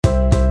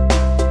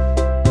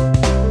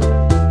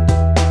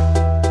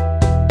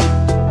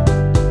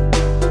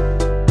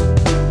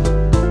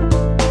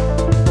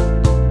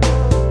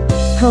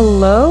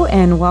Hello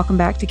and welcome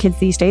back to Kids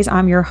These Days.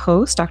 I'm your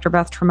host, Dr.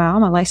 Beth Trammell.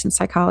 I'm a licensed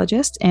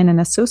psychologist and an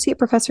associate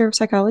professor of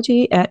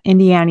psychology at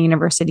Indiana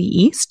University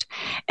East.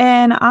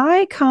 And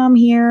I come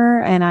here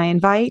and I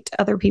invite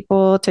other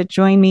people to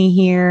join me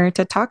here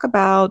to talk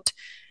about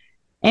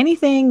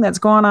anything that's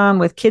going on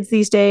with kids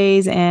these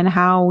days and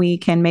how we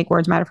can make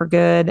words matter for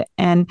good.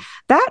 And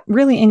that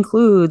really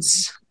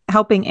includes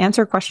helping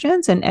answer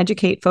questions and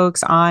educate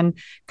folks on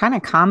kind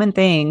of common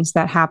things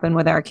that happen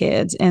with our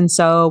kids. And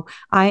so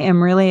I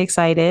am really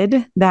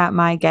excited that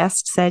my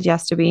guest said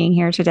yes to being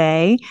here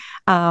today.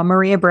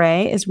 Maria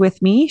Brey is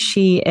with me.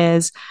 She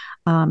is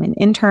an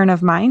intern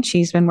of mine.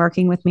 She's been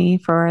working with me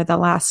for the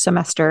last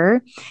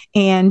semester,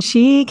 and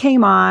she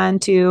came on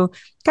to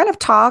kind of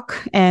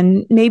talk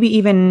and maybe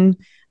even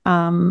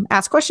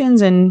ask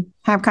questions and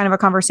have kind of a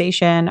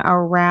conversation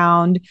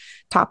around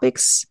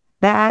topics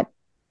that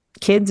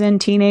kids and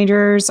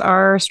teenagers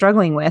are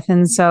struggling with.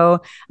 And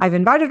so I've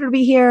invited her to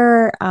be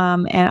here,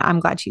 and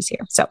I'm glad she's here.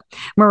 So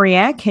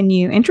Maria, can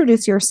you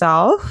introduce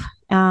yourself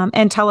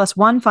and tell us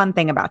one fun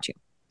thing about you?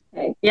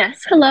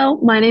 Yes. Hello,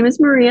 my name is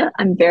Maria.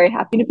 I'm very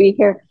happy to be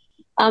here.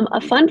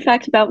 A fun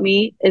fact about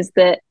me is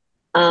that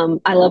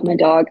I love my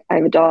dog. I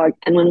have a dog.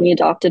 And when we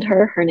adopted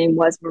her, her name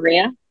was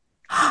Maria.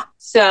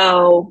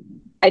 So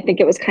I think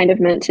it was kind of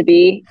meant to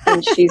be.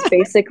 And she's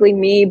basically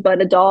me,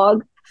 but a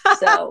dog.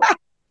 So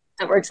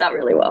that works out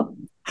really well.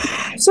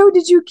 So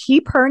did you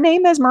keep her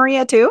name as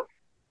Maria too?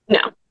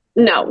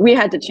 No, we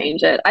had to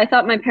change it. I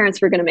thought my parents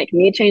were going to make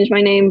me change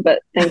my name,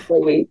 but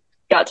thankfully we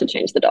got to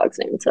change the dog's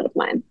name instead of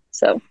mine.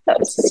 So that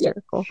was pretty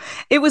good. Cool.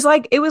 It was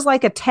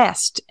like a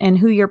test and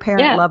who your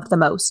parent loved the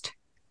most.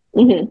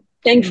 Mm-hmm.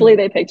 Thankfully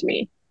they picked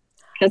me,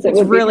 because it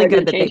was really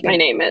good to change my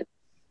name at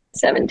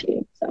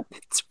 17. So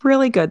it's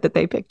really good that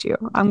they picked you.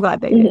 I'm glad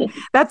they did.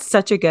 That's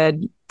such a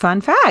good fun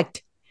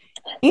fact.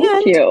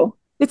 Thank you.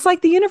 It's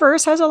like the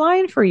universe has a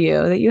line for you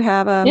that you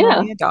have a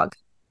Maria dog.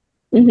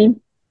 Mm-hmm.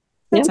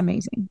 That's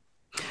amazing.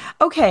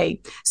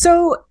 Okay.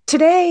 So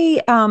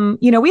today,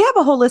 we have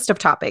a whole list of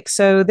topics.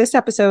 So this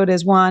episode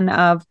is one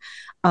of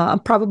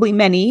probably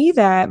many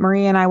that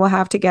Maria and I will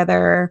have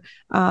together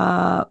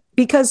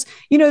because,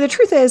 the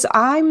truth is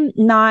I'm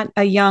not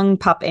a young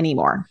pup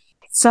anymore.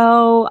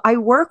 So I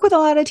work with a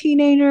lot of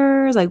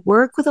teenagers, I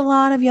work with a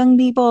lot of young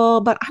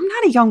people, but I'm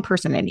not a young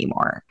person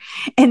anymore.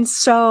 And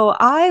so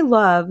I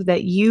love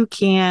that you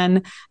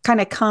can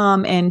kind of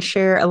come and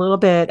share a little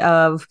bit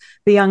of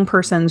the young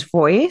person's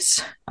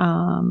voice.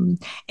 And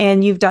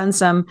you've done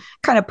some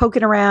kind of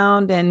poking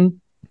around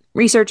and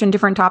research in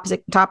different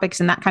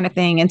topics and that kind of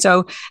thing. And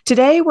so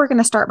today we're going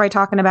to start by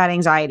talking about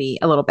anxiety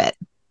a little bit.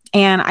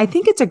 And I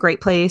think it's a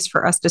great place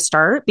for us to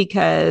start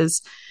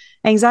because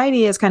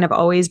anxiety has kind of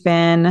always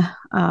been,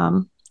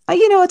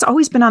 it's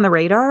always been on the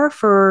radar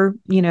for,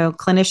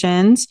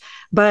 clinicians,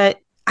 but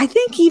I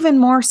think even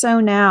more so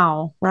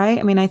now, right?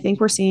 I mean, I think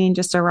we're seeing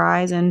just a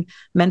rise in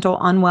mental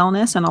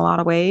unwellness in a lot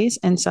of ways.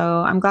 And so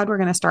I'm glad we're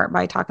going to start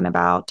by talking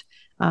about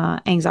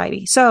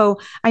anxiety.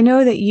 So I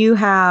know that you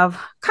have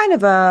kind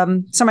of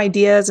some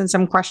ideas and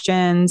some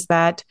questions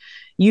that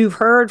you've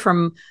heard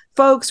from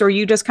folks, or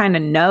you just kind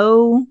of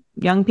know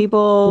young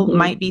people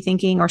might be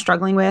thinking or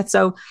struggling with.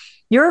 So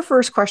your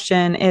first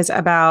question is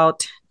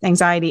about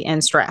anxiety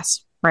and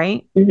stress,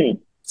 right? Mm-hmm.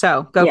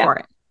 So go for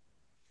it.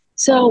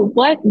 So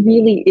what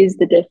really is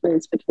the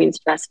difference between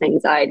stress and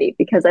anxiety?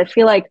 Because I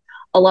feel like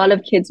a lot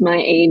of kids my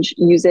age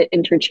use it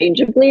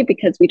interchangeably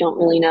because we don't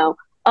really know,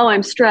 oh,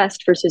 I'm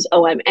stressed versus,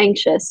 oh, I'm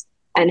anxious,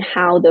 and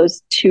how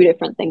those two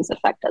different things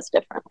affect us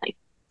differently.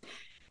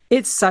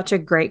 It's such a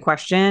great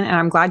question. And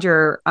I'm glad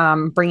you're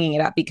bringing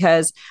it up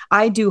because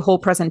I do whole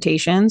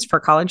presentations for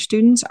college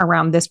students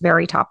around this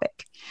very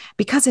topic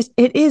because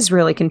it is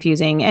really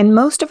confusing. And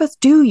most of us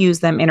do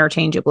use them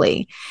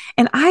interchangeably.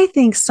 And I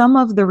think some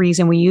of the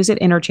reason we use it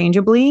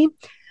interchangeably,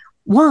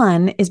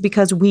 one is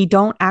because we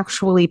don't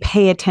actually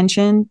pay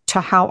attention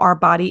to how our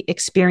body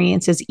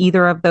experiences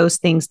either of those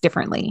things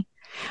differently.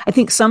 I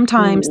think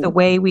sometimes the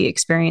way we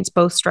experience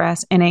both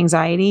stress and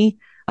anxiety,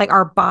 like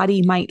our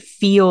body might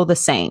feel the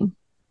same.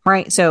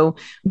 Right. So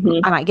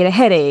I might get a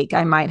headache.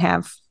 I might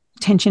have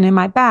tension in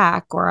my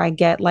back, or I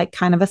get like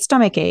kind of a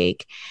stomach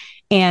ache.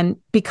 And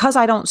because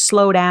I don't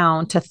slow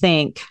down to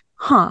think,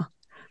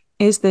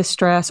 is this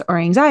stress or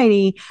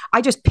anxiety?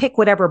 I just pick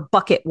whatever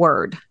bucket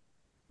word.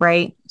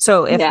 Right.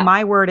 So if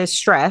my word is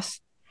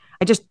stress,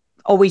 I just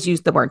always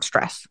use the word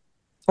stress.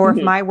 Or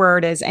if my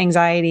word is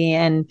anxiety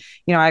and,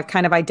 I've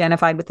kind of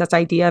identified with this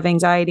idea of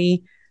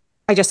anxiety,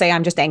 I just say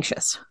I'm just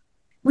anxious.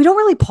 We don't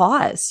really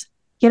pause.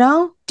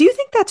 Do you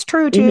think that's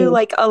true too?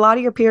 Like a lot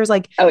of your peers,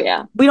 like, oh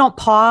yeah, we don't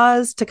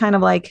pause to kind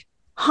of like,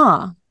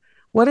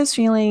 what is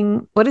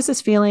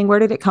this feeling? Where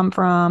did it come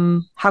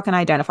from? How can I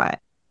identify it?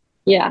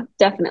 Yeah,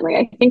 definitely.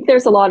 I think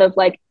there's a lot of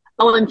like,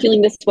 oh, I'm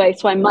feeling this way,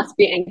 so I must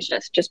be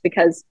anxious just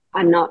because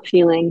I'm not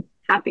feeling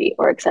happy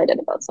or excited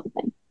about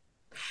something.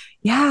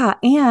 Yeah.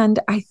 And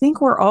I think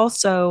we're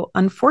also,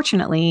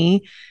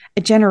 unfortunately,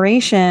 a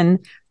generation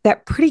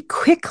that pretty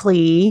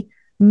quickly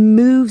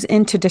moves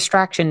into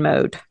distraction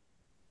mode.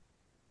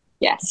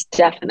 Yes,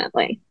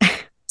 definitely.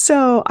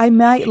 So I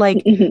might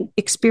like Hmm.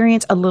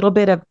 experience a little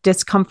bit of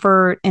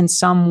discomfort in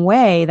some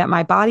way that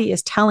my body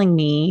is telling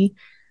me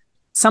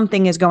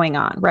something is going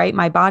on, right?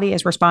 My body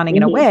is responding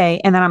in a Hmm. way.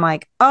 And then I'm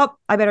like, oh,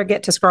 I better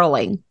get to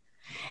scrolling.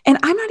 And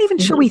I'm not even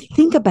sure we Hmm.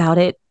 think about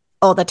it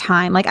all the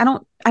time. Like I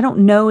don't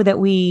know that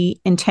we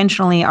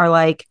intentionally are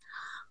like,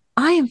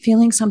 I am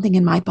feeling something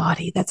in my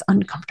body that's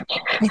uncomfortable.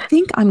 I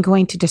think I'm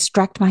going to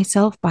distract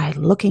myself by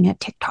looking at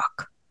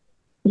TikTok.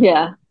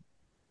 Yeah.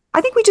 I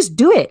think we just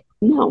do it.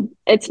 No,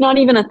 it's not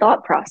even a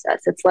thought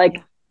process. It's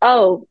like,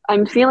 oh,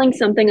 I'm feeling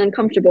something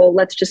uncomfortable.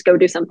 Let's just go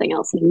do something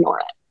else and ignore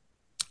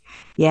it.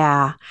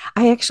 Yeah.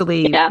 I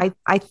actually Yeah.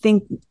 I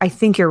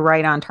think you're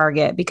right on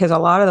target because a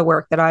lot of the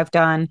work that I've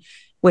done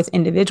with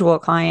individual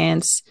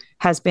clients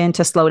has been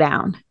to slow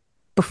down.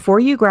 Before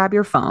you grab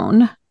your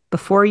phone,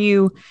 before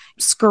you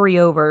scurry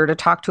over to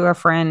talk to a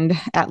friend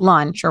at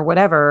lunch or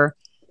whatever,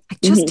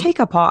 like just Hmm. take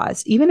a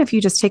pause. Even if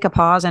you just take a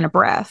pause and a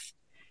breath,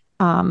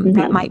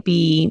 that Hmm. might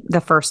be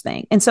the first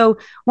thing. And so,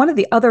 one of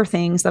the other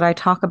things that I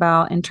talk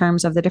about in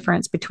terms of the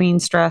difference between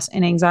stress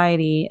and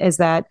anxiety is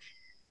that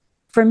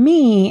for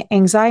me,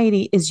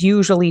 anxiety is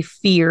usually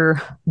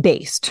fear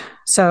based.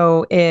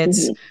 So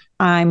it's Hmm.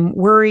 I'm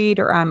worried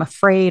or I'm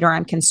afraid or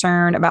I'm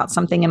concerned about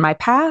something in my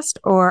past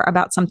or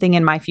about something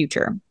in my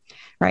future,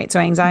 right? So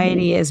Hmm.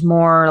 anxiety is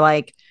more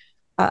like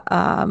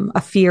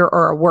a fear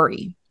or a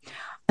worry.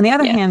 On the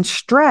other hand, Yes.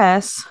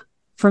 stress,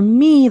 for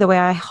me, the way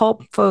I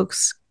help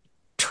folks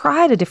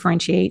try to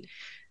differentiate,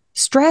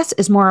 stress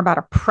is more about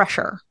a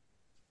pressure,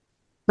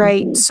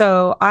 right? Hmm.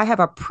 So I have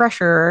a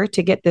pressure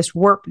to get this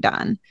work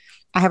done.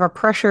 I have a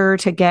pressure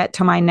to get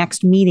to my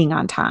next meeting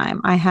on time.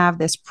 I have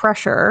this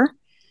pressure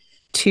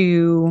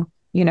to,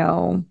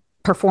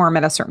 perform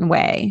in a certain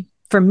way.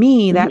 For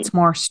me, Hmm. that's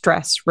more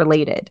stress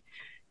related.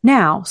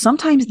 Now,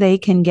 sometimes they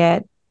can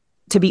get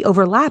to be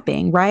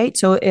overlapping, right?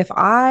 So if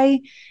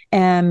I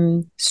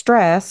am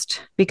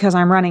stressed because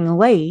I'm running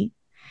late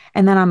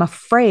and then I'm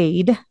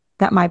afraid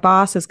that my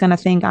boss is going to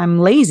think I'm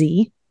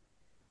lazy,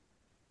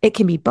 it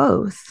can be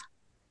both,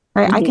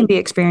 right? I can Hmm. be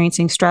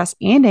experiencing stress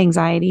and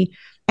anxiety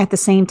at the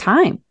same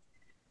time.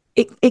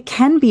 It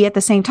can be at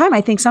the same time.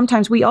 I think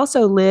sometimes we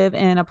also live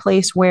in a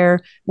place where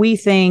we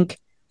think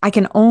I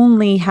can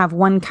only have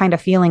one kind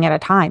of feeling at a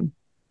time.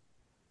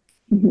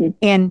 Hmm.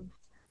 And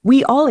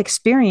we all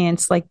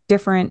experience like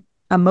different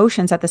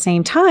emotions at the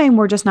same time.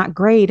 We're just not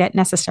great at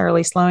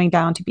necessarily slowing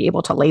down to be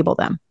able to label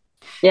them.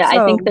 Yeah,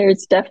 I think So,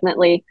 there's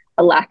definitely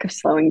a lack of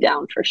slowing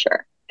down for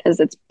sure because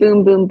it's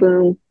boom, boom,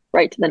 boom,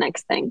 right to the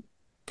next thing.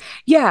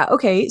 yeah,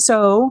 okay.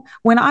 So,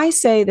 when I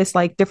say this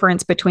like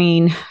difference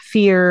between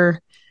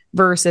fear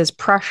versus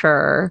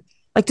pressure,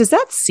 like does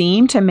that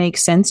seem to make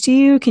sense to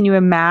you? Can you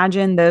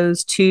imagine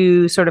those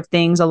two sort of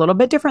things a little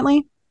bit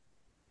differently?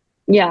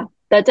 Yeah,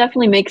 that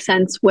definitely makes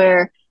sense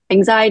where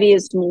anxiety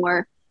is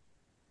more,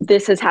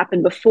 this has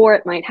happened before,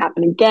 it might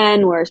happen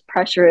again, whereas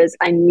pressure is,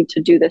 I need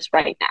to do this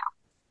right now.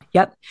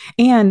 Yep.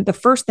 And the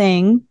first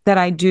thing that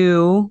I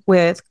do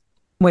with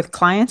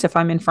clients if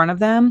I'm in front of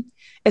them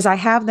is I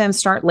have them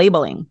start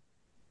labeling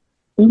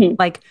Hmm.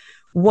 like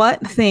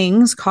what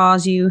things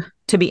cause you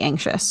to be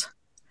anxious.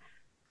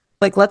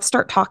 Like let's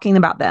start talking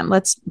about them.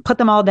 Let's put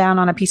them all down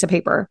on a piece of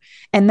paper.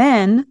 And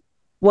then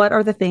what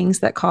are the things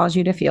that cause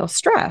you to feel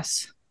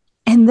stress?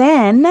 And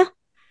then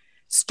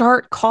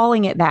start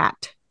calling it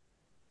that.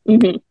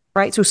 Hmm.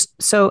 Right.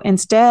 So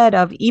instead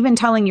of even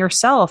telling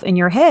yourself in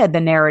your head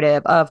the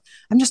narrative of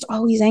I'm just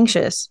always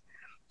anxious,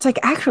 it's like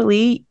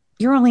actually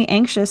you're only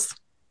anxious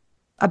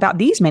about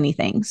these many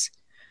things,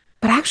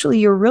 but actually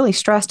you're really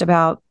stressed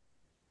about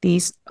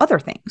these other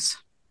things.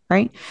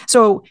 Right.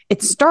 So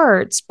it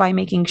starts by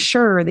making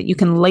sure that you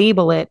can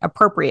label it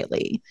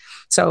appropriately.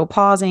 So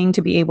pausing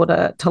to be able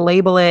to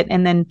label it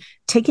and then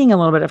taking a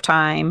little bit of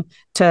time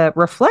to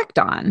reflect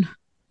on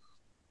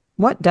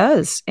what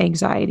does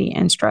anxiety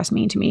and stress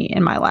mean to me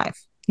in my life,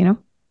 you know?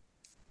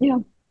 Yeah.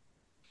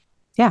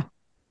 Yeah.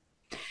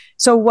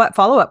 So, what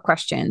follow up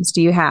questions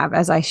do you have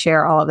as I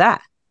share all of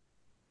that?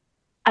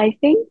 I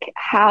think,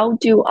 how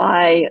do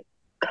I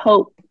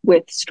cope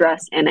with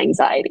stress and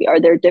anxiety? Are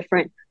there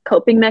different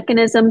coping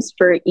mechanisms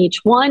for each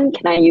one?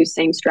 Can I use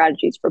same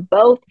strategies for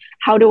both?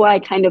 How do I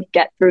kind of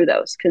get through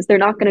those? Because they're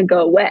not going to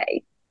go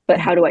away, but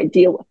Yeah. how do I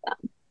deal with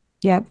them?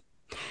 Yep.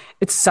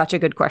 It's such a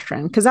good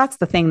question because that's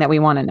the thing that we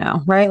want to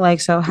know, right?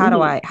 Like, so Hmm. how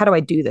do I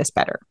do this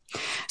better?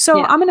 So,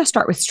 Yeah. I'm going to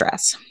start with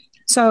stress.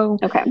 So,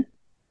 Okay.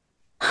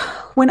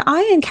 when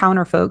I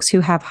encounter folks who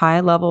have high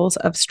levels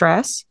of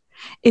stress,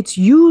 it's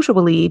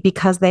usually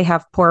because they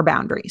have poor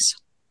boundaries.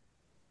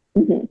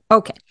 Hmm.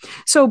 Okay.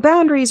 So,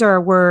 boundaries are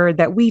a word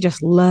that we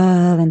just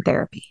love in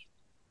therapy.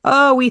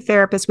 Oh, we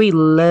therapists, we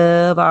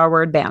love our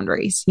word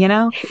boundaries, you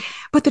know?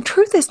 But the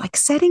truth is, like,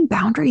 setting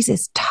boundaries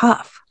is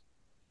tough.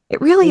 It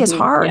really is Hmm.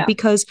 hard Yeah.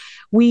 because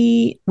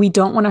we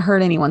don't want to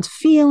hurt anyone's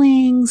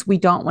feelings. We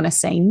don't want to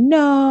say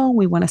no.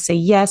 We want to say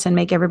yes and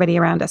make everybody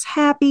around us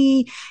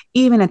happy,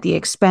 even at the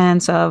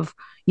expense of,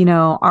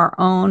 our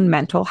own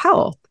mental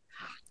health.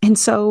 And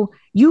so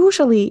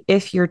usually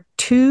if you're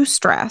too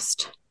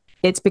stressed,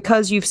 it's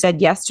because you've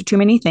said yes to too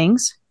many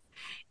things.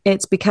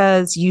 it's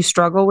because you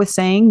struggle with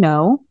saying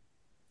no,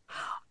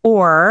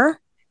 or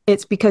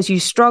it's because you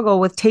struggle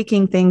with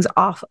taking things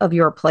off of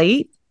your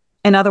plate.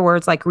 In other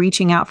words, like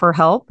reaching out for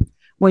help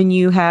when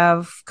you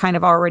have kind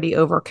of already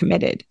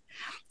overcommitted.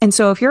 And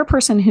so if you're a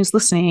person who's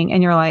listening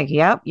and you're like,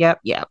 yep, yep,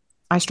 yep,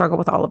 I struggle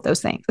with all of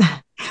those things,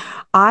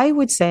 I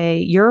would say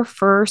your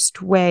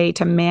first way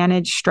to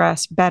manage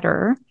stress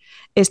better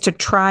is to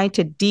try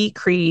to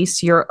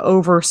decrease your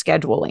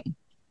overscheduling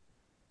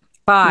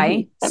by That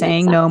makes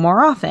saying no sense.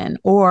 more often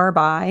or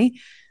by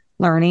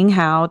learning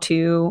how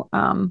to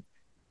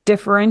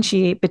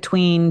differentiate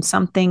between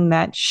something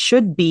that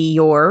should be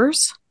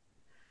yours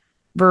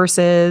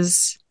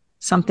versus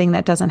something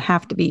that doesn't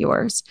have to be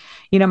yours.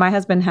 My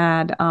husband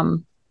had,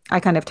 I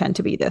kind of tend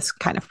to be this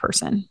kind of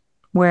person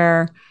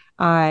where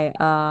I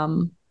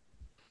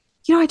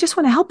just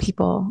want to help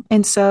people.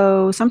 And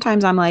so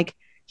sometimes I'm like,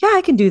 yeah,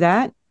 I can do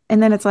that.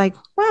 And then it's like,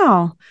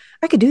 wow,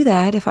 I could do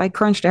that if I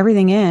crunched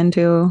everything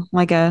into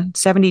like a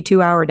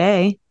 72-hour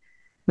day,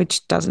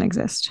 which doesn't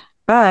exist.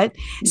 But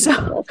so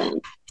No,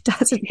 it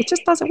doesn't. it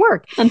just doesn't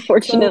work. So,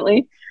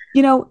 Unfortunately.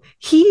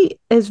 he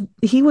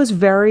was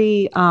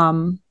very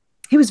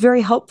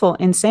helpful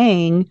in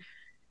saying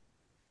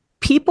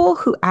people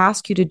who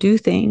ask you to do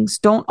things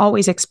don't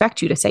always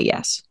expect you to say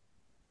yes.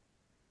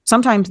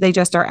 Sometimes they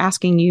just are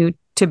asking you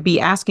to be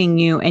asking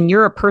you, and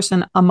you're a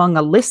person among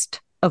a list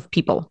of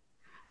people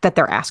that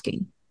they're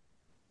asking.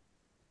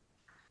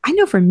 I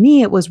know for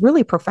me, it was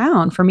really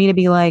profound for me to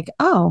be like,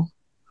 oh,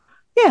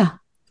 yeah,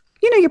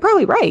 you're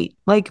probably right.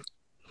 Like,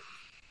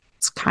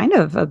 it's kind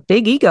of a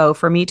big ego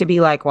for me to be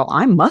like, well,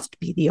 I must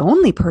be the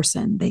only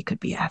person they could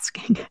be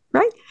asking,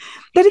 right?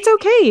 That it's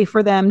okay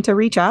for them to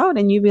reach out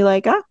and you be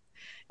like,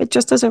 it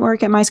just doesn't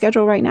work at my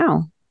schedule right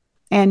now.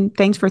 And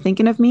thanks for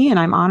thinking of me. And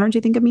I'm honored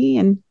you think of me.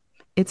 And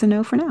it's a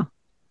no for now.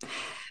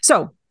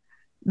 So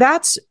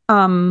that's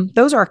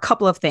those are a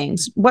couple of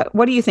things. What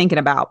are you thinking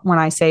about when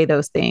I say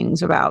those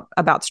things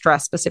about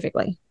stress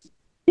specifically?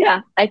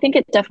 Yeah, I think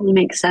it definitely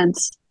makes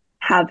sense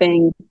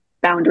having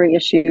boundary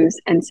issues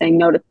and saying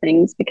no to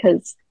things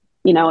because,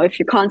 if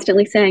you're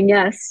constantly saying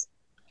yes,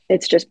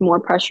 it's just more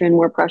pressure and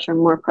more pressure and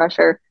more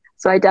pressure.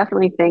 So I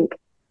definitely think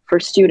for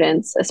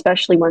students,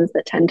 especially ones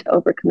that tend to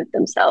overcommit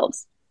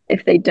themselves,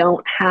 if they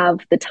don't have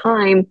the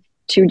time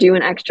to do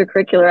an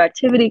extracurricular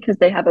activity because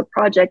they have a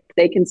project,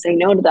 they can say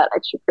no to that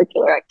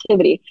extracurricular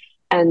activity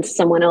and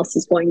someone else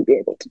is going to be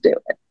able to do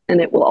it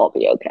and it will all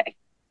be okay.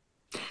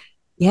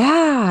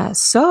 Yeah.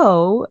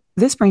 So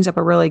this brings up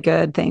a really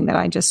good thing that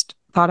I just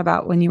thought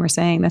about when you were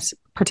saying this,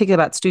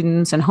 particularly about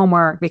students and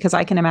homework, because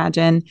I can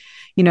imagine,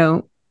 you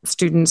know,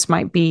 students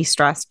might be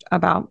stressed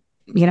about,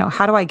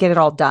 how do I get it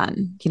all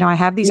done? I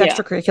have these Yeah.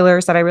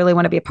 extracurriculars that I really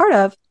want to be a part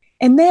of.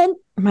 And then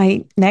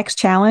my next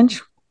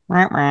challenge,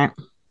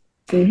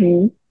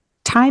 Mm-hmm.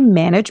 time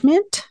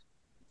management.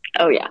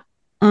 Oh, yeah.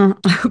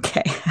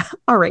 Okay.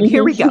 All right,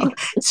 here we go.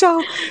 Mm-hmm.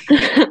 So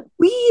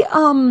we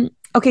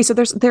okay, so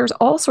there's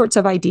all sorts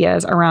of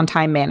ideas around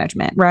time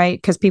management, right?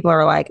 Because people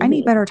are like, I need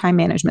Mm-hmm. better time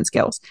management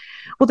skills.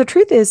 Well, the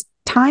truth is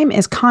time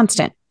is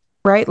constant,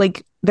 right?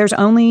 Like there's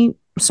only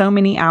so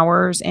many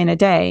hours in a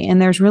day,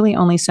 and there's really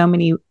only so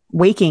many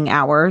waking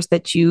hours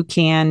that you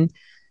can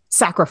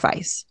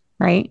sacrifice,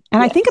 right?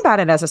 And I think Yes. about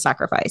it as a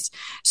sacrifice.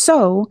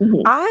 So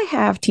Mm-hmm. I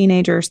have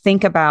teenagers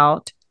think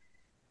about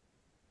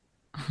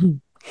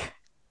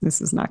this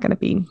is not going to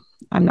be,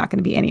 I'm not going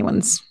to be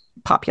anyone's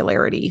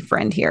popularity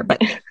friend here, but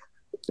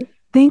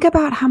think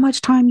about how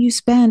much time you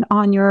spend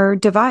on your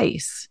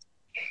device.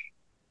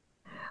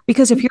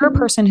 Because if you're a Mm-hmm.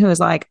 person who is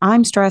like,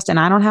 I'm stressed and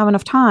I don't have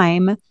enough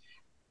time,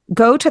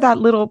 go to that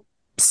little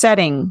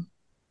setting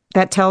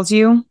that tells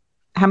you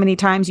how many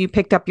times you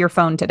picked up your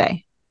phone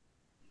today.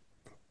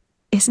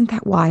 Isn't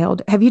that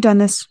wild? Have you done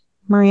this,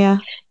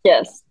 Maria?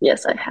 Yes.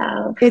 Yes, I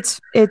have. It's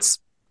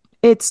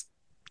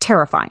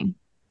terrifying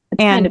It's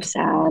kind of and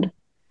sad.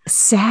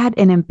 sad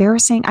and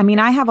embarrassing. I mean,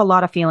 I have a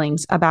lot of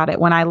feelings about it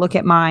when I look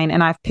at mine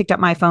and I've picked up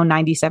my phone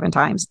 97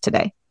 times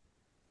today.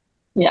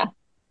 Yeah.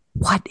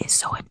 What is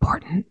so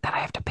important that I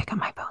have to pick up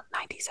my phone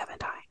 97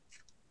 times?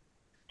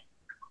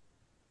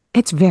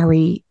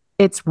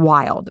 It's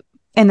wild.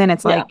 And then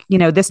it's Yeah.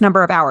 like, this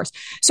number of hours.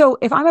 So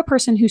if I'm a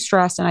person who's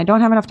stressed and I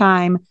don't have enough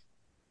time,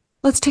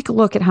 let's take a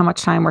look at how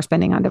much time we're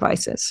spending on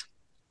devices.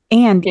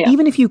 And Yeah.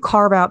 even if you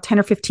carve out 10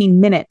 or 15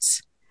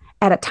 minutes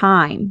at a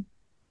time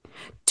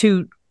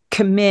to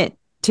commit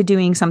to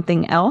doing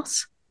something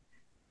else,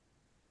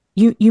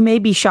 you may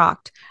be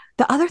shocked.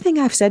 The other thing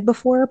I've said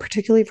before,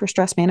 particularly for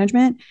stress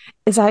management,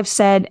 is I've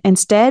said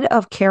instead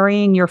of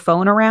carrying your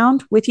phone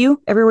around with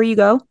you everywhere you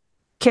go,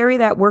 carry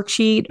that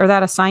worksheet or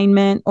that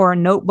assignment or a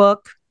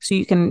notebook so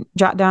you can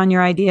jot down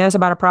your ideas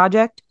about a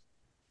project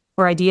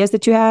or ideas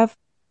that you have.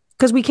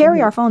 Because we carry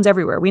Mm-hmm. our phones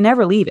everywhere, we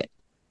never leave it.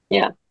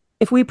 Yeah.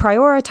 If we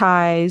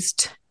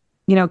prioritized,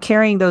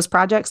 carrying those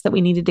projects that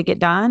we needed to get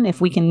done, if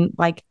we can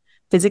like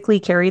physically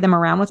carry them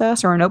around with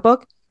us or a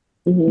notebook,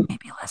 Mm-hmm.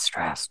 maybe less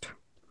stressed.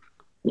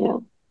 Yeah.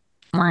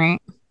 Right.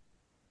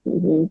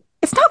 Mm-hmm.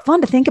 It's not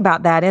fun to think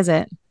about that, is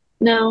it?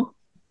 No,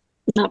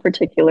 not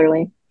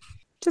particularly.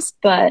 Just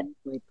But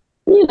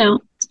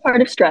It's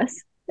part of stress.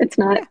 It's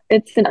not, Yeah.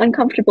 it's an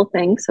uncomfortable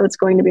thing. So it's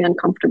going to be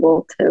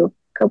uncomfortable to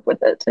cope with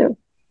it too.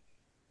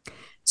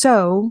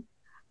 So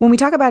when we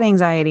talk about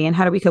anxiety and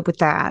how do we cope with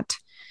that,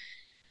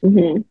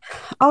 Hmm.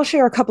 I'll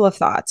share a couple of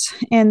thoughts.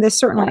 And this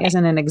certainly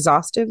isn't an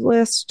exhaustive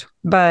list,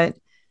 but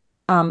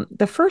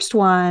the first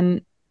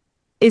one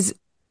is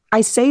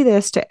I say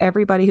this to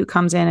everybody who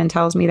comes in and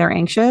tells me they're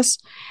anxious.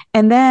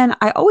 And then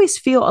I always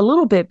feel a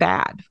little bit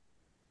bad.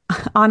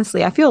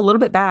 Honestly, I feel a little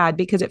bit bad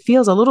because it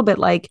feels a little bit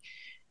like,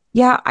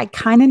 yeah, I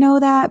kind of know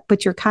that,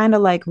 but you're kind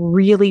of like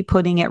really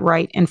putting it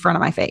right in front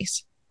of my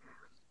face.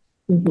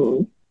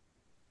 Hmm.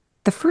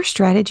 The first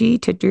strategy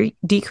to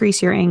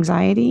decrease your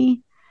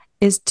anxiety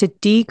is to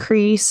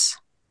decrease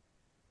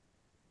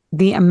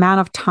the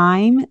amount of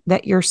time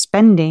that you're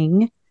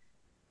spending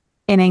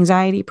in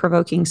anxiety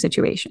provoking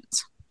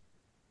situations.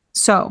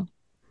 So,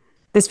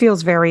 this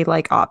feels very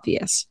like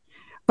obvious,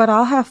 but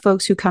I'll have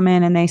folks who come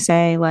in and they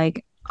say,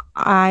 like,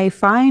 I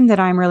find that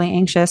I'm really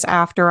anxious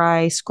after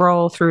I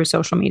scroll through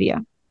social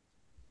media.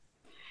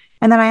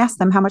 And then I ask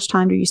them, how much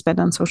time do you spend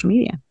on social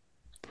media?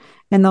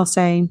 And they'll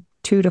say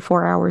 2 to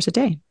 4 hours a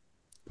day.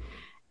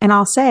 And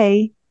I'll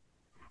say,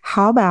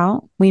 how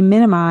about we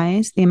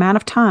minimize the amount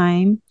of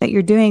time that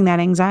you're doing that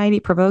anxiety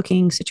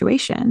provoking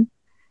situation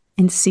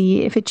and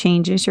see if it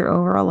changes your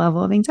overall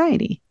level of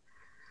anxiety?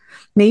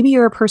 Maybe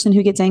you're a person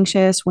who gets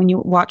anxious when you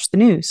watch the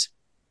news.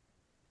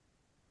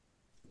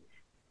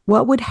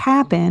 What would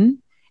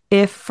happen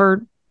if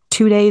for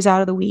 2 days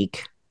out of the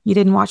week you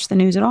didn't watch the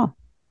news at all?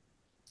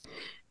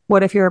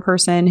 What if you're a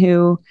person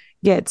who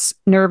gets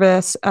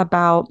nervous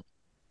about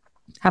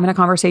having a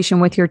conversation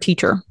with your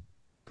teacher?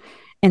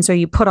 And so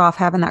you put off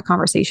having that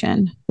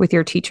conversation with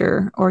your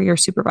teacher or your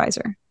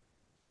supervisor.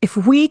 If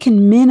we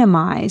can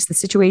minimize the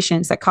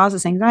situations that cause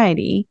us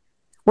anxiety,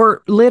 we're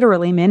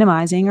literally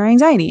minimizing our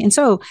anxiety. And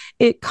so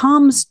it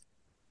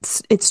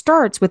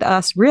starts with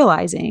us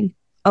realizing,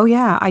 oh,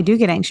 yeah, I do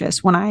get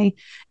anxious when I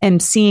am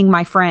seeing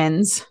my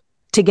friends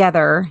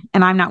together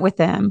and I'm not with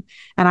them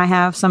and I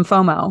have some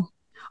FOMO,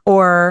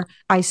 or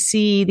I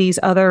see these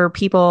other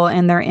people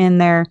and they're in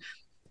their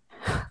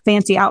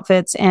fancy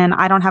outfits and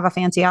I don't have a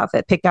fancy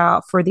outfit picked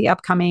out for the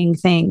upcoming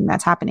thing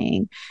that's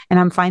happening. And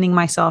I'm finding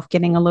myself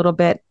getting a little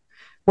bit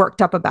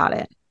worked up about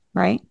it,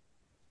 right?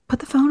 Put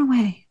the phone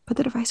away, put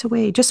the device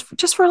away just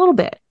for a little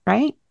bit,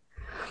 right?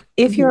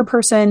 If you're Hmm. a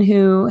person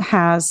who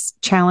has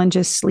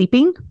challenges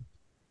sleeping,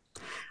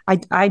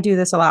 I do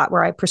this a lot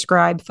where I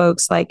prescribe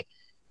folks like,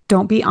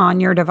 don't be on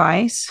your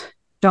device,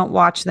 don't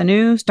watch the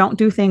news, don't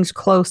do things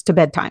close to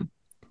bedtime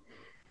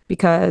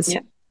because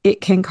Yeah.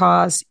 it can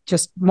cause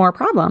just more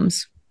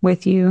problems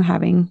with you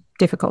having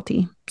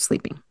difficulty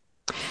sleeping.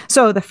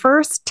 So, the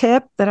first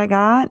tip that I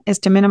got is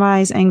to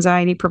minimize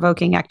anxiety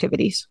provoking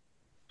activities.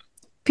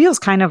 Feels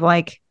kind of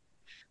like,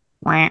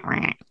 wah,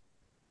 wah.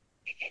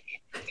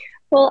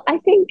 Well, I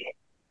think,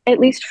 at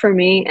least for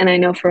me, and I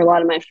know for a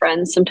lot of my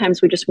friends,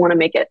 sometimes we just want to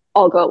make it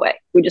all go away.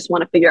 We just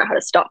want to figure out how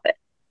to stop it.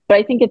 But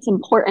I think it's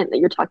important that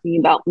you're talking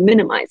about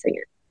minimizing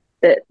it,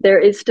 that there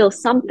is still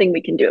something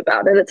we can do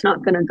about it. It's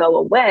not going to go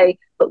away,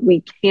 but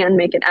we can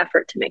make an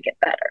effort to make it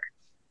better.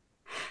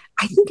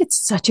 I think it's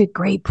such a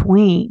great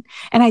point.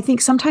 And I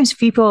think sometimes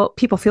people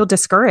feel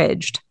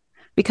discouraged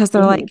because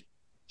they're Hmm. like,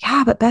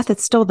 yeah, but Beth,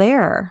 it's still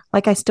there.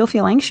 Like I still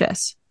feel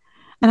anxious.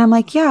 And I'm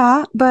like,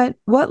 yeah, but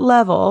what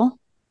level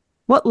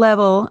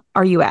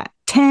are you at?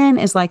 10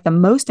 is like the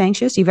most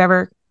anxious you've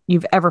ever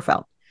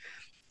felt.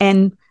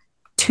 And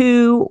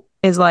 2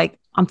 is like,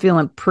 I'm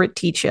feeling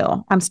pretty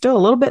chill. I'm still a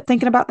little bit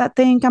thinking about that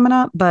thing coming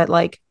up, but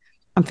like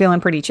I'm feeling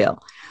pretty chill.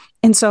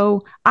 And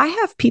so I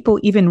have people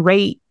even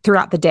rate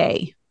throughout the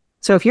day.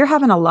 So if you're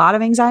having a lot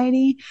of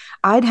anxiety,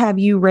 I'd have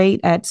you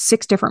rate at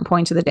 6 different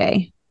points of the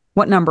day.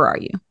 What number are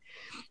you?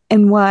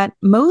 And what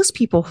most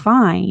people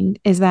find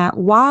is that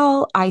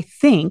while I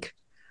think,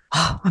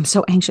 oh, I'm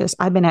so anxious,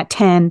 I've been at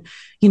 10,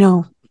 you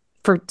know,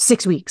 for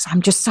 6 weeks,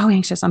 I'm just so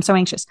anxious. I'm so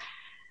anxious.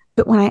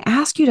 But when I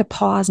ask you to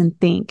pause and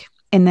think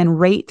and then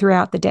rate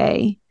throughout the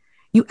day,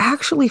 you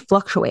actually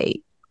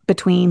fluctuate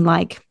between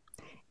like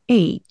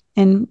 8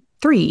 and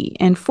 3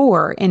 and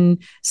 4 and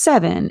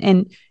 7.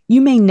 And you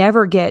may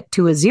never get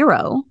to a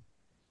 0,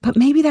 but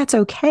maybe that's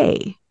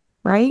okay.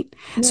 Right.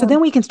 So Yeah.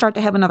 then we can start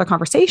to have another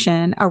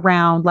conversation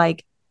around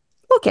like,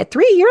 look, at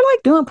 3, you're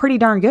like doing pretty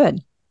darn good.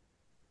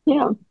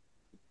 Yeah.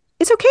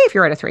 It's okay if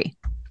you're at a 3.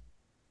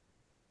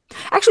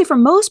 Actually, for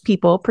most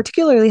people,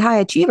 particularly high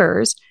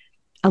achievers,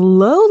 a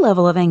low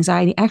level of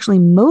anxiety actually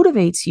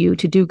motivates you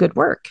to do good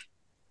work.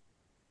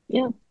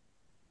 Yeah.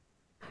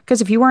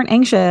 Because if you weren't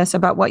anxious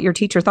about what your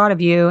teacher thought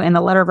of you and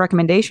the letter of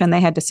recommendation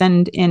they had to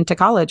send into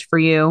college for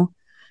you,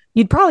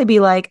 you'd probably be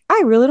like,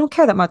 I really don't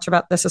care that much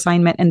about this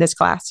assignment in this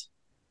class.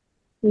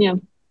 Yeah.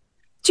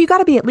 So you got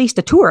to be at least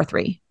a 2 or a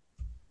 3.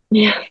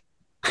 Yeah.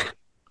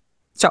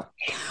 So,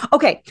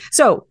 okay.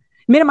 So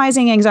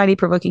minimizing anxiety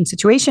provoking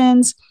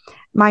situations.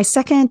 My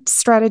second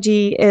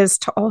strategy is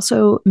to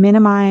also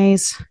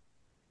minimize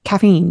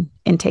caffeine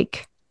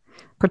intake,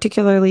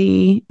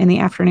 particularly in the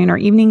afternoon or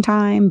evening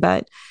time,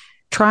 but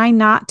try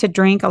not to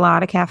drink a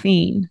lot of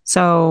caffeine.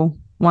 So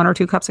one or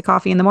two cups of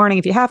coffee in the morning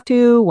if you have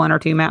to, one or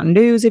two Mountain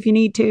Dews if you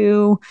need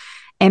to.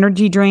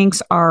 Energy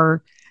drinks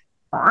are,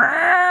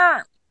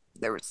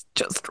 they're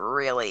just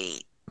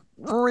really,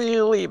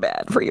 really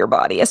bad for your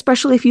body,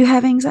 especially if you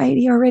have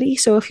anxiety already.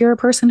 So if you're a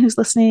person who's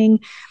listening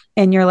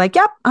and you're like,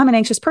 yep, I'm an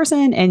anxious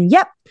person, and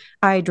yep,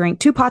 I drink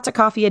 2 pots of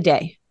coffee a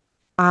day,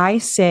 I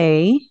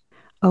say,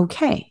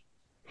 okay,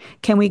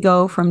 can we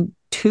go from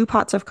 2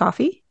 pots of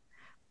coffee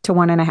to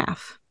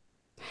 1.5,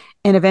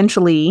 and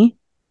eventually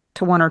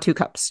to 1 or 2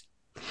 cups?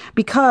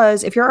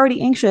 Because if you're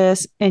already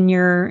anxious and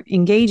you're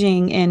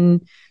engaging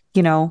in,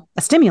 a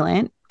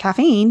stimulant,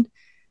 caffeine,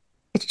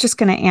 it's just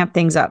going to amp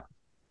things up.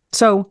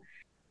 So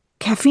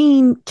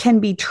caffeine can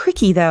be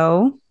tricky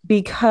though,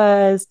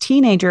 because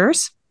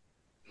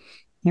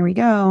here we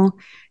go,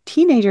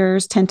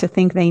 teenagers tend to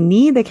think they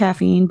need the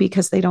caffeine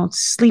because they don't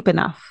sleep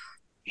enough.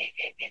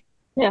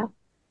 Yeah.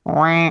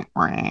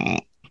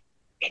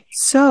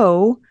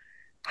 So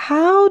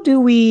how do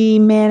we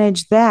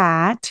manage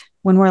that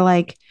when we're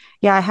like,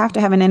 yeah, I have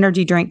to have an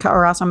energy drink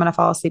or else I'm going to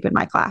fall asleep in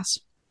my class,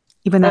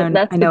 even though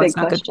That's I the know big it's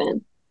not good,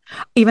 question.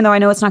 even though I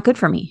know it's not good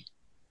for me.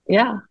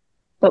 Yeah,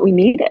 but we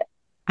need it.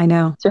 I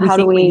know So we how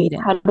do think we we need it.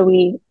 how do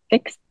we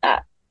fix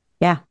that?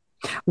 Yeah.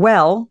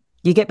 Well,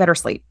 you get better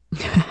sleep.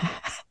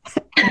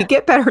 You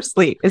get better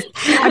sleep.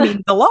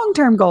 The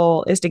long-term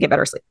goal is to get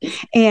better sleep.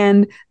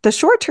 And the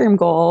short-term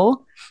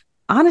goal,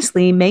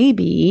 honestly,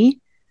 maybe,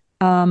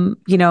 a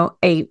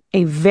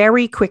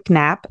very quick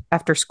nap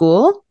after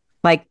school,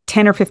 like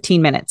 10 or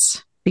 15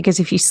 minutes. Because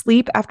if you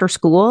sleep after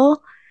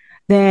school,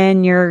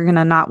 then you're going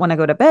to not want to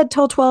go to bed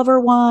till 12 or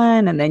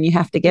 1. And then you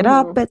have to get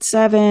up at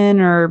 7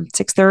 or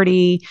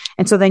 6:30.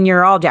 And so then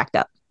you're all jacked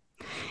up.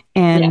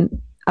 Yeah.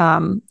 And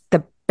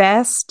the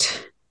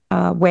best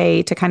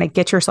way to kind of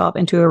get yourself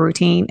into a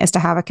routine is to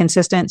have a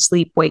consistent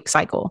sleep wake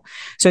cycle.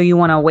 So you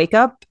want to wake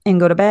up and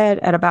go to bed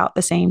at about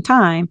the same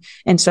time.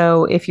 And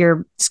so if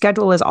your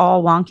schedule is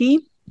all wonky,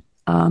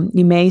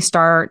 you may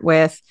start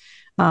with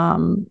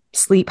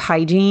sleep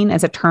hygiene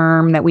as a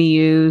term that we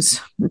use.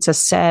 It's a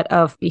set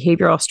of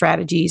behavioral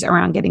strategies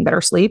around getting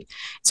better sleep.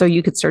 So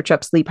you could search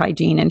up sleep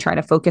hygiene and try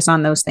to focus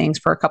on those things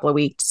for a couple of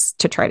weeks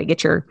to try to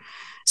get your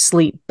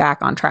sleep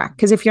back on track.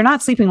 Because if you're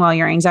not sleeping well,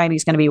 your anxiety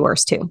is going to be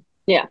worse too.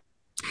 Yeah,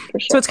 for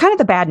sure. So it's kind of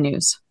the bad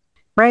news,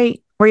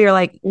 right? Where you're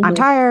like, I'm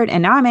tired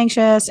and now I'm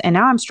anxious and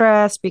now I'm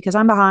stressed because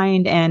I'm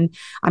behind and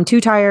I'm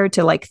too tired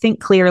to like think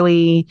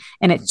clearly.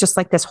 And it's just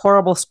like this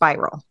horrible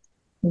spiral.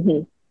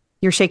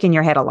 You're shaking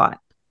your head a lot.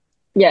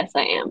 Yes,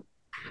 I am.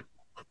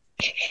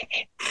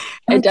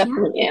 I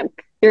definitely am.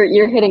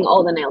 You're hitting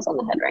all the nails on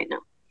the head right now.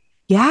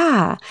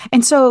 Yeah.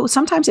 And so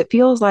sometimes it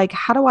feels like,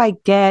 how do I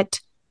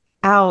get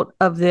out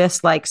of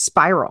this like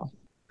spiral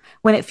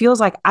when it feels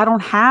like I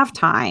don't have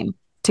time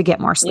to get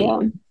more sleep?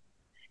 Yeah.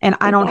 And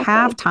I don't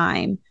have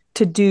time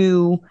to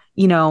do,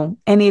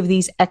 any of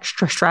these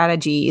extra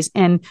strategies.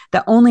 And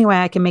the only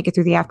way I can make it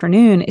through the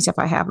afternoon is if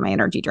I have my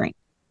energy drink.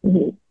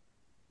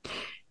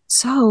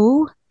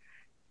 So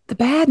the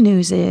bad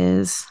news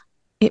is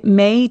it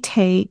may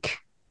take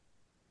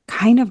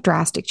kind of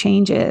drastic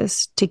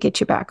changes to get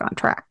you back on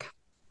track.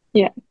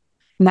 Yeah.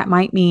 And that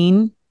might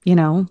mean,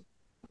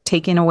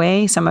 taking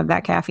away some of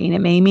that caffeine. It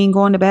may mean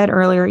going to bed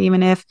earlier,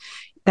 even if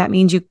that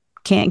means you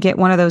can't get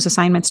one of those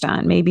assignments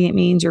done. Maybe it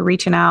means you're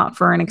reaching out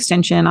for an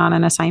extension on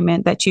an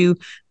assignment that you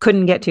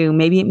couldn't get to.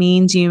 Maybe it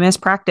means you miss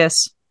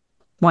practice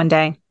one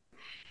day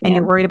and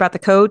you're worried about the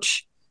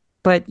coach,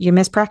 but you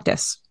miss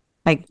practice.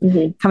 Like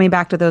coming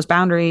back to those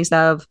boundaries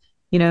of,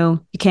 you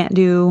can't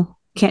do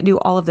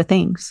all of the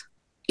things.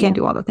 Can't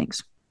do all the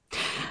things.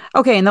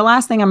 Okay. And the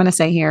last thing I'm going to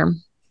say here,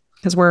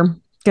 because we're going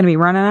to be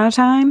running out of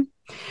time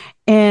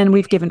and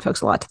we've given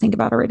folks a lot to think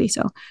about already.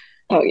 So,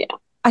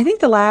 I think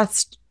the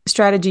last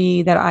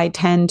strategy that I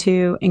tend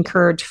to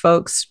encourage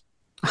folks,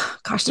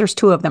 gosh, there's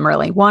 2 of them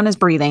really. One is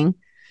breathing.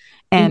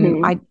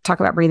 And I talk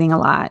about breathing a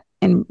lot,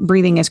 and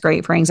breathing is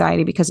great for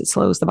anxiety because it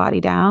slows the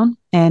body down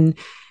and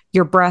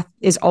your breath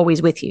is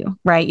always with you,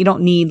 right? You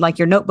don't need like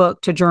your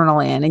notebook to journal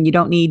in, and you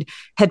don't need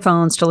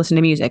headphones to listen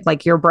to music.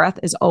 Like your breath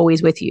is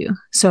always with you.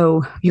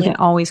 So you can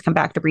always come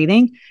back to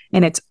breathing,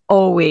 and it's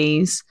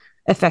always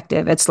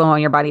effective at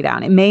slowing your body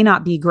down. It may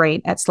not be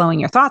great at slowing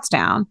your thoughts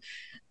down,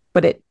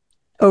 but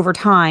over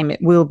time, it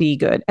will be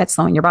good at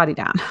slowing your body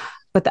down.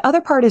 But the other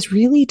part is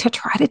really to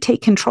try to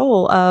take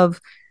control of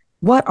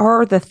what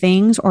are the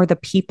things or the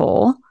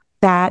people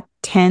that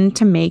tend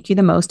to make you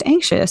the most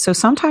anxious. So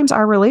sometimes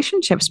our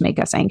relationships make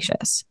us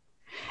anxious.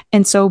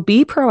 And so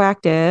be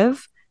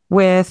proactive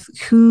with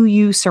who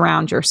you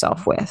surround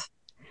yourself with.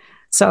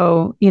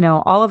 So,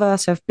 all of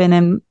us have been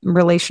in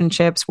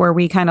relationships where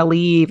we kind of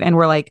leave and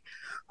we're like,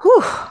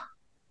 whew,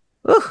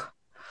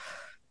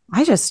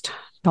 I just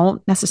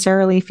don't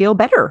necessarily feel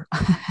better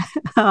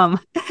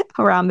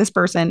around this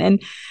person.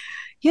 And,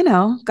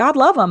 God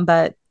love them,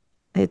 but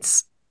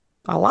it's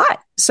a lot.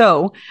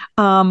 So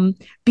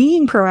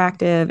being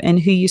proactive in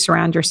who you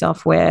surround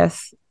yourself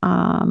with.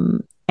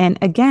 And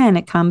again,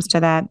 it comes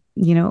to that,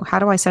 how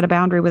do I set a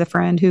boundary with a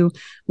friend who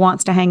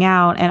wants to hang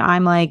out? And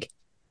I'm like,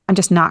 I'm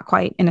just not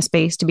quite in a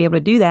space to be able to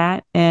do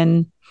that.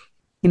 And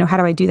how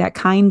do I do that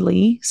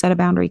kindly, set a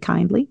boundary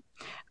kindly?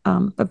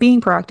 But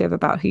being proactive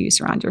about who you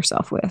surround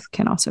yourself with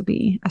can also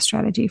be a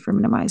strategy for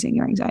minimizing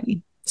your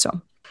anxiety.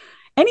 So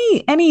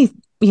any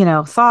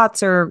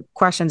thoughts or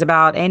questions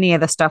about any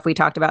of the stuff we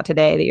talked about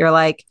today that you're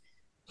like,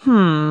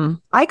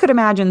 I could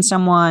imagine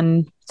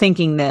someone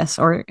thinking this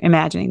or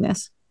imagining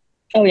this?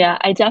 Oh, yeah.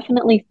 I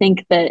definitely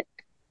think that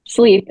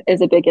sleep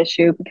is a big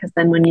issue because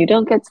then when you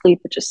don't get sleep,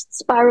 it just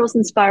spirals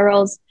and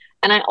spirals.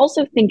 And I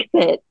also think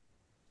that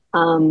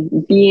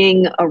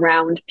being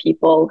around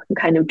people who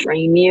kind of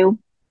drain you,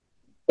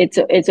 it's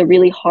a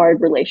really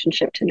hard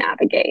relationship to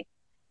navigate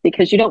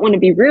because you don't want to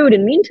be rude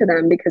and mean to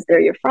them because they're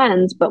your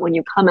friends. But when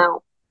you come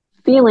out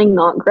feeling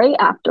not great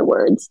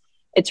afterwards,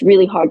 it's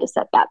really hard to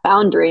set that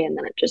boundary. And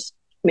then it just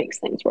makes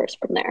things worse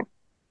from there.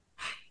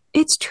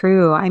 It's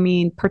true. I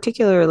mean,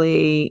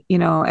 particularly,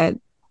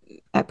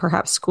 at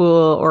perhaps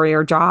school or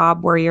your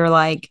job where you're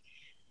like,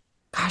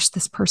 gosh,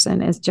 this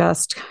person is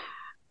just,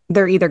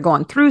 they're either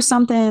going through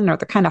something or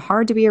they're kind of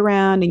hard to be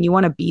around and you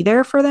want to be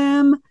there for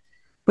them.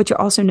 But you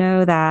also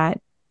know that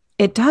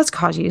it does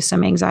cause you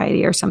some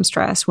anxiety or some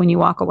stress when you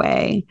walk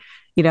away.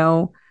 You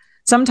know,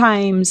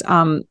 sometimes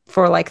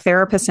for like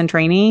therapists in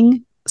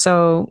training.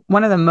 So,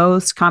 one of the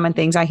most common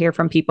things I hear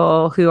from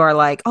people who are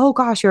like, oh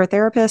gosh, you're a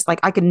therapist. Like,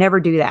 I could never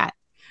do that.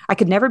 I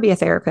could never be a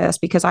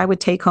therapist because I would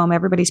take home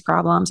everybody's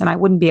problems and I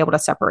wouldn't be able to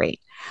separate.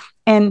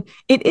 And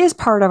it is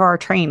part of our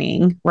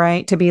training,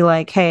 right? To be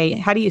like, hey,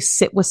 how do you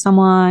sit with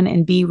someone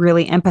and be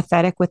really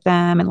empathetic with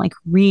them and like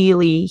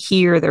really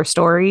hear their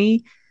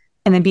story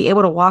and then be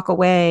able to walk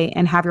away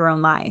and have your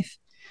own life?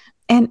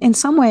 And in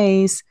some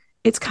ways,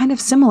 it's kind of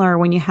similar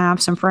when you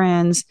have some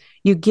friends,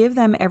 you give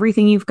them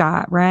everything you've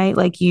got, right?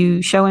 Like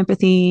you show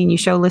empathy and you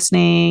show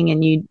listening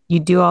and you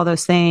do all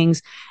those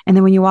things. And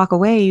then when you walk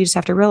away, you just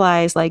have to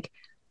realize like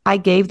I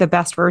gave the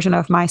best version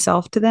of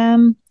myself to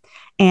them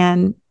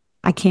and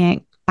I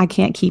can't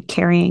keep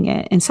carrying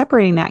it. And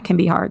separating that can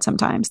be hard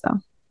sometimes though.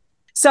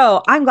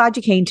 So I'm glad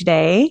you came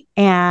today,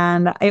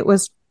 and it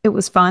was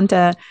fun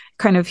to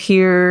kind of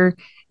hear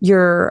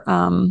your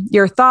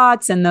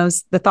thoughts and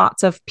the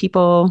thoughts of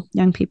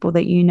young people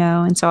that you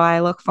know. And so I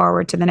look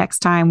forward to the next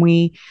time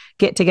we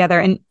get together.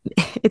 And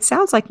it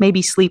sounds like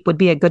maybe sleep would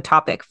be a good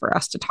topic for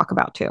us to talk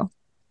about too.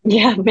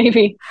 Yeah,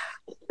 maybe.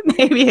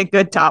 Maybe a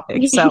good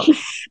topic. So,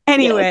 Yes.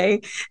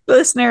 anyway,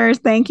 listeners,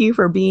 thank you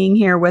for being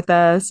here with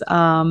us.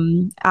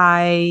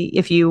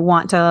 If you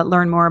want to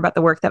learn more about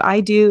the work that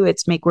I do,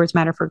 it's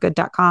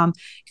makewordsmatterforgood.com.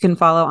 You can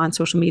follow on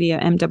social media,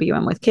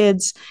 MWM with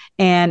Kids.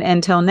 And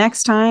until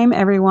next time,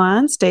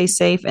 everyone, stay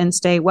safe and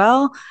stay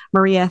well.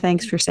 Maria,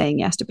 thanks for saying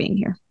yes to being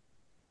here.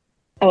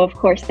 Oh, of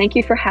course. Thank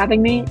you for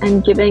having me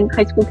and giving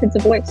high school kids a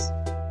voice.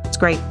 It's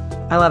great.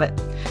 I love it.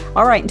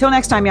 All right. Until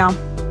next time, y'all.